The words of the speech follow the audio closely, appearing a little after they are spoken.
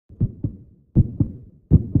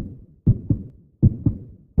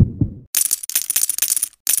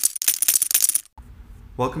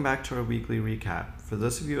Welcome back to our weekly recap. For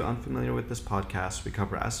those of you unfamiliar with this podcast, we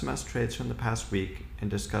cover SMS trades from the past week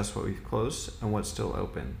and discuss what we've closed and what's still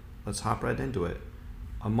open. Let's hop right into it.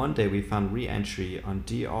 On Monday, we found re-entry on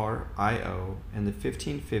DRIO in the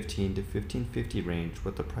 1515 to 1550 range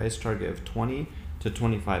with a price target of 20 to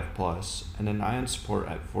 25 plus and an ion support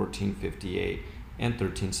at 1458 and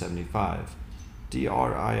 1375.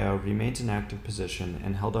 DRIO remains in active position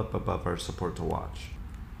and held up above our support to watch.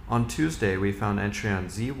 On Tuesday, we found entry on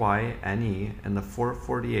ZYNE in the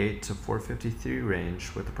 448 to 453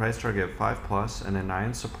 range with a price target of 5 plus and an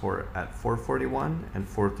ion support at 441 and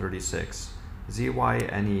 436.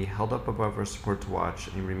 ZYNE held up above our support to watch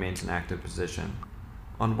and remains in active position.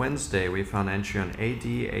 On Wednesday, we found entry on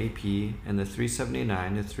ADAP in the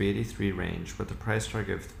 379 to 383 range with a price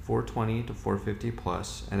target of 420 to 450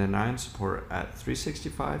 plus and an ion support at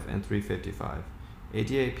 365 and 355.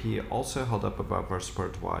 ADAP also held up above our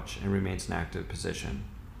support to watch and remains in active position.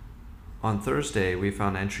 On Thursday, we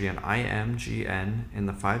found entry on IMGN in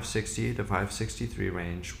the 560 to 563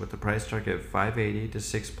 range with a price target of 580 to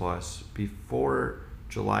 6 plus before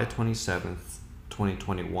July 27th,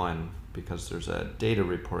 2021 because there's a data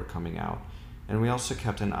report coming out. And we also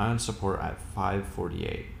kept an ion support at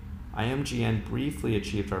 548. IMGN briefly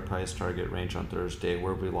achieved our price target range on Thursday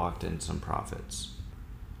where we locked in some profits.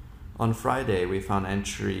 On Friday, we found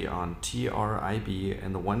entry on TRIB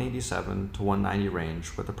in the 187 to 190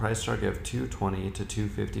 range with a price target of 220 to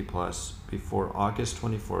 250 plus before August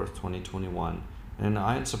 24th, 2021, and an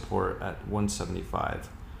ion support at 175.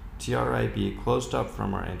 TRIB closed up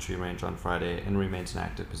from our entry range on Friday and remains in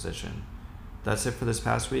active position. That's it for this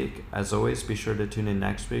past week. As always, be sure to tune in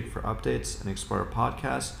next week for updates and explore our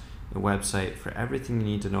podcast and website for everything you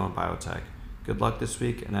need to know on biotech. Good luck this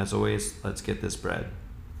week, and as always, let's get this bread.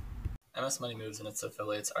 MS Money Moves and its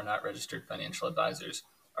affiliates are not registered financial advisors.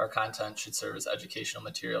 Our content should serve as educational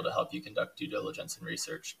material to help you conduct due diligence and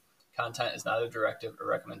research. Content is not a directive or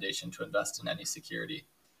recommendation to invest in any security.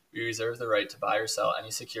 We reserve the right to buy or sell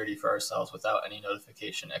any security for ourselves without any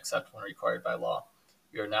notification except when required by law.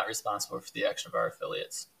 We are not responsible for the action of our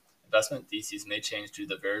affiliates. Investment theses may change due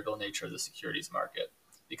to the variable nature of the securities market.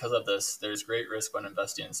 Because of this, there is great risk when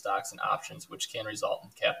investing in stocks and options, which can result in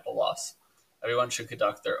capital loss. Everyone should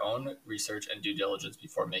conduct their own research and due diligence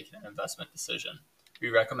before making an investment decision. We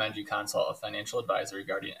recommend you consult a financial advisor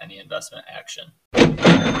regarding any investment action.